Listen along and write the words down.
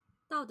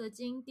道德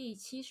经》第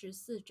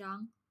74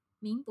章：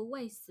民不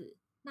畏死，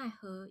奈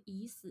何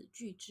以死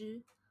惧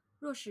之？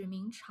若使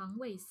民常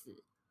畏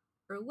死，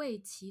而畏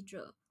其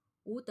者，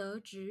无得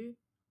执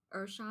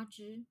而杀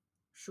之，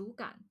孰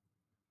敢？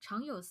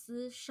常有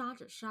司杀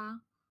者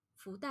杀，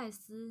夫代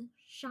司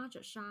杀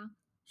者杀，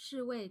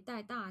是谓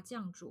代大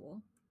将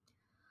浊。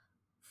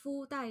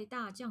夫代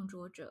大将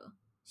浊者，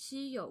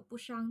希有不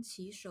伤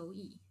其手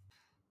矣。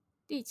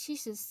第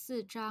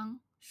74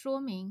章说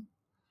明：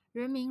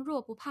人民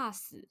若不怕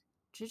死，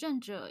执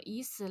政者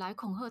以死来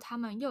恐吓他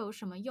们，又有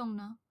什么用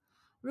呢？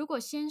如果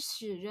先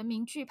使人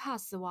民惧怕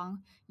死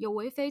亡，有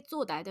为非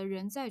作歹的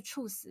人在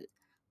处死，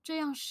这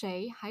样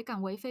谁还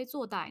敢为非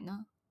作歹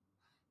呢？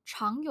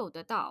常有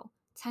的道，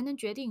才能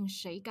决定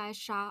谁该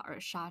杀而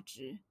杀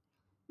之。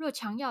若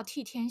强要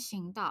替天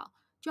行道，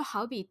就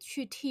好比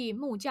去替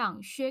木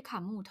匠削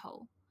砍木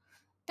头，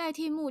代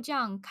替木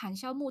匠砍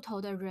削木头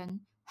的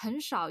人，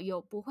很少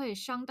有不会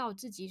伤到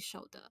自己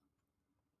手的。